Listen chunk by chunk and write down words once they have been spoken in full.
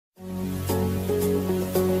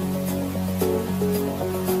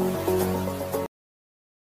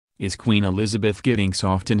Is Queen Elizabeth getting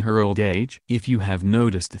soft in her old age? If you have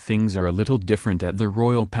noticed things are a little different at the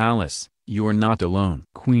royal palace, you're not alone.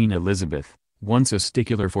 Queen Elizabeth, once a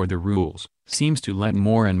stickler for the rules, seems to let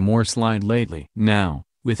more and more slide lately. Now,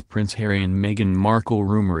 with Prince Harry and Meghan Markle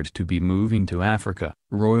rumored to be moving to Africa,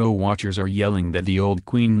 royal watchers are yelling that the old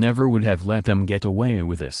queen never would have let them get away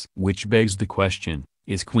with this. Which begs the question,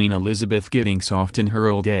 is Queen Elizabeth getting soft in her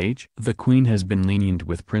old age? The Queen has been lenient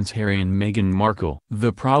with Prince Harry and Meghan Markle.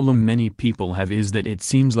 The problem many people have is that it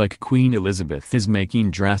seems like Queen Elizabeth is making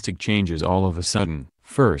drastic changes all of a sudden.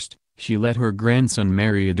 First, she let her grandson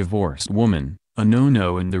marry a divorced woman, a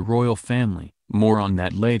no-no in the royal family. More on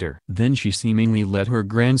that later. Then she seemingly let her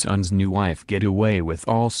grandson's new wife get away with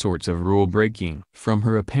all sorts of rule-breaking. From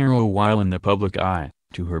her apparel while in the public eye,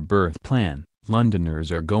 to her birth plan,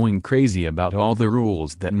 Londoners are going crazy about all the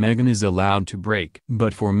rules that Meghan is allowed to break.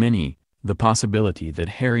 But for many, the possibility that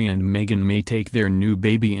Harry and Meghan may take their new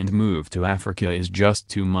baby and move to Africa is just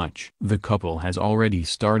too much. The couple has already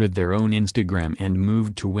started their own Instagram and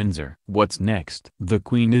moved to Windsor. What's next? The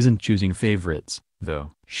Queen isn't choosing favorites,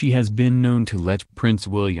 though. She has been known to let Prince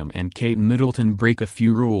William and Kate Middleton break a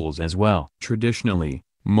few rules as well. Traditionally,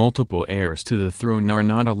 multiple heirs to the throne are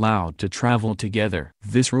not allowed to travel together.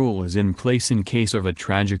 This rule is in place in case of a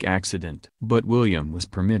tragic accident. But William was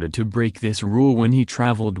permitted to break this rule when he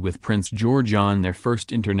traveled with Prince George on their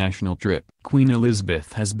first international trip. Queen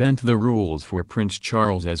Elizabeth has bent the rules for Prince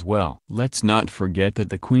Charles as well. Let's not forget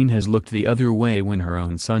that the Queen has looked the other way when her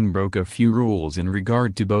own son broke a few rules in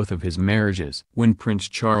regard to both of his marriages. When Prince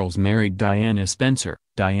Charles married Diana Spencer,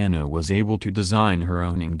 Diana was able to design her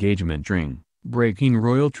own engagement ring. Breaking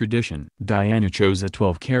royal tradition. Diana chose a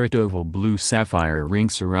 12-carat oval blue sapphire ring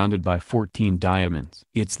surrounded by 14 diamonds.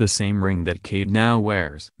 It's the same ring that Kate now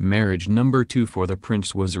wears. Marriage number 2 for the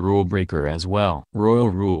prince was a rule breaker as well. Royal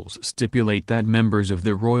rules stipulate that members of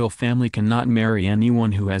the royal family cannot marry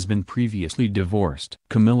anyone who has been previously divorced.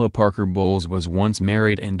 Camilla Parker Bowles was once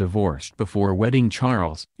married and divorced before wedding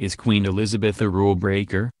Charles. Is Queen Elizabeth a rule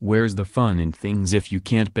breaker? Where's the fun in things if you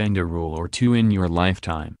can't bend a rule or two in your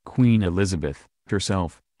lifetime? Queen Elizabeth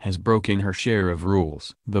herself has broken her share of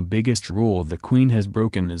rules. The biggest rule the Queen has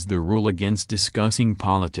broken is the rule against discussing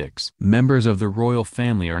politics. Members of the royal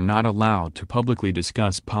family are not allowed to publicly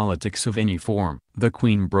discuss politics of any form. The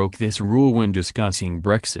Queen broke this rule when discussing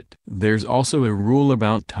Brexit. There's also a rule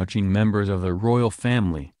about touching members of the royal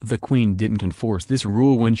family. The Queen didn't enforce this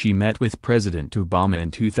rule when she met with President Obama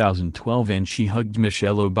in 2012 and she hugged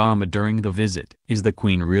Michelle Obama during the visit. Is the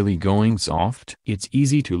Queen really going soft? It's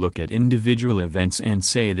easy to look at individual events and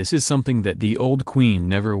say this is something that the old Queen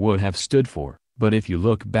never would have stood for, but if you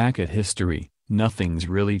look back at history, nothing's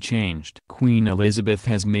really changed. Queen Elizabeth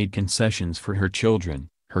has made concessions for her children,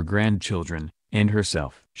 her grandchildren, and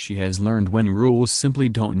herself. She has learned when rules simply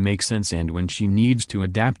don't make sense and when she needs to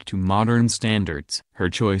adapt to modern standards. Her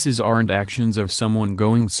choices aren't actions of someone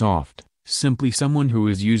going soft, simply someone who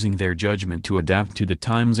is using their judgment to adapt to the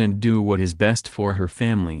times and do what is best for her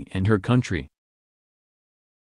family and her country.